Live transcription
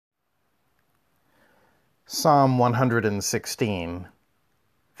Psalm 116,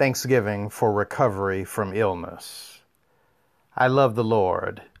 Thanksgiving for Recovery from Illness. I love the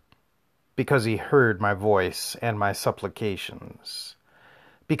Lord, because he heard my voice and my supplications.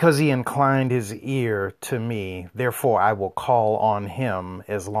 Because he inclined his ear to me, therefore I will call on him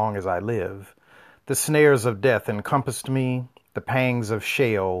as long as I live. The snares of death encompassed me, the pangs of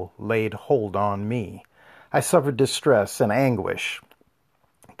Sheol laid hold on me. I suffered distress and anguish.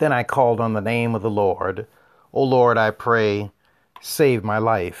 Then I called on the name of the Lord. O Lord, I pray, save my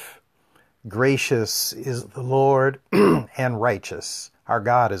life. Gracious is the Lord and righteous. Our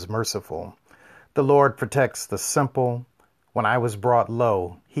God is merciful. The Lord protects the simple. When I was brought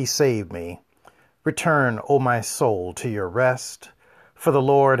low, he saved me. Return, O my soul, to your rest, for the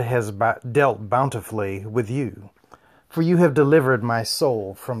Lord has dealt bountifully with you. For you have delivered my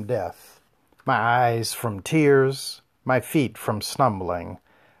soul from death, my eyes from tears, my feet from stumbling.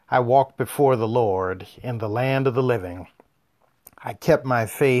 I walked before the Lord in the land of the living. I kept my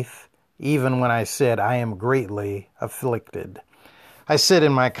faith even when I said, I am greatly afflicted. I said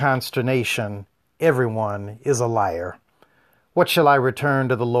in my consternation, everyone is a liar. What shall I return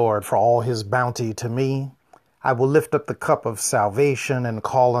to the Lord for all his bounty to me? I will lift up the cup of salvation and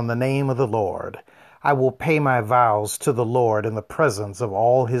call on the name of the Lord. I will pay my vows to the Lord in the presence of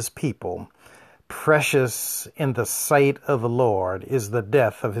all his people. Precious in the sight of the Lord is the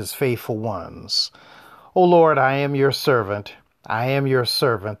death of his faithful ones. O Lord, I am your servant. I am your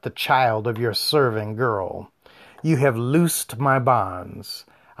servant, the child of your serving girl. You have loosed my bonds.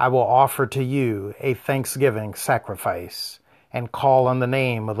 I will offer to you a thanksgiving sacrifice and call on the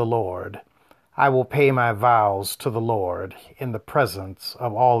name of the Lord. I will pay my vows to the Lord in the presence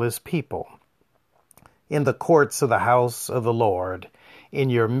of all his people. In the courts of the house of the Lord, in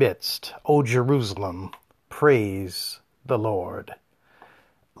your midst, O Jerusalem, praise the Lord.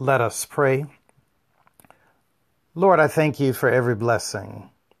 Let us pray. Lord, I thank you for every blessing.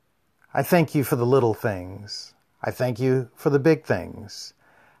 I thank you for the little things. I thank you for the big things.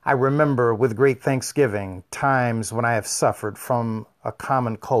 I remember with great thanksgiving times when I have suffered from a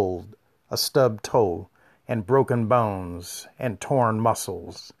common cold, a stubbed toe, and broken bones, and torn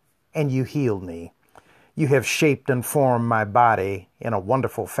muscles, and you healed me. You have shaped and formed my body in a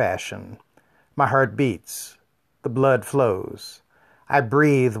wonderful fashion. My heart beats. The blood flows. I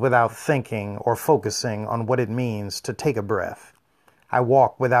breathe without thinking or focusing on what it means to take a breath. I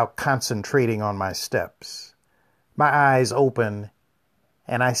walk without concentrating on my steps. My eyes open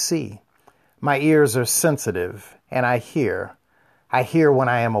and I see. My ears are sensitive and I hear. I hear when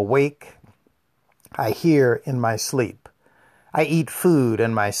I am awake. I hear in my sleep. I eat food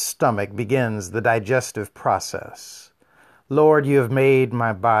and my stomach begins the digestive process. Lord, you have made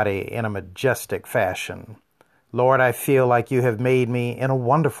my body in a majestic fashion. Lord, I feel like you have made me in a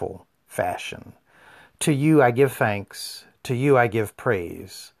wonderful fashion. To you I give thanks. To you I give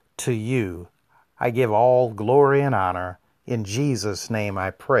praise. To you I give all glory and honor. In Jesus' name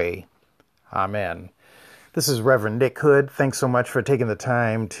I pray. Amen. This is Reverend Nick Hood. Thanks so much for taking the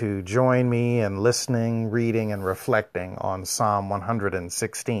time to join me in listening, reading, and reflecting on Psalm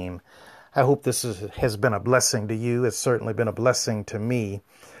 116. I hope this has been a blessing to you. It's certainly been a blessing to me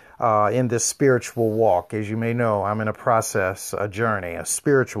in this spiritual walk. As you may know, I'm in a process, a journey, a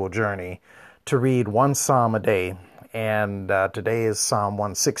spiritual journey, to read one psalm a day. And today is Psalm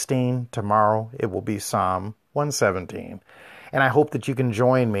 116. Tomorrow it will be Psalm 117. And I hope that you can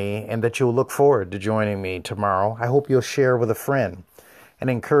join me and that you'll look forward to joining me tomorrow. I hope you'll share with a friend and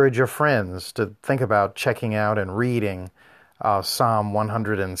encourage your friends to think about checking out and reading Psalm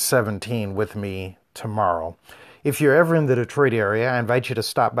 117 with me tomorrow. If you're ever in the Detroit area, I invite you to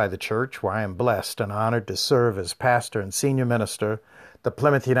stop by the church where I am blessed and honored to serve as pastor and senior minister, the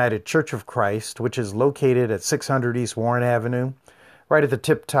Plymouth United Church of Christ, which is located at 600 East Warren Avenue, right at the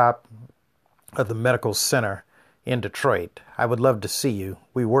tip top of the Medical Center in Detroit. I would love to see you.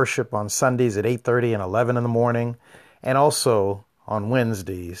 We worship on Sundays at 8:30 and 11 in the morning, and also on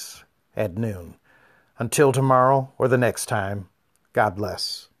Wednesdays at noon. Until tomorrow or the next time, God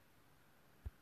bless.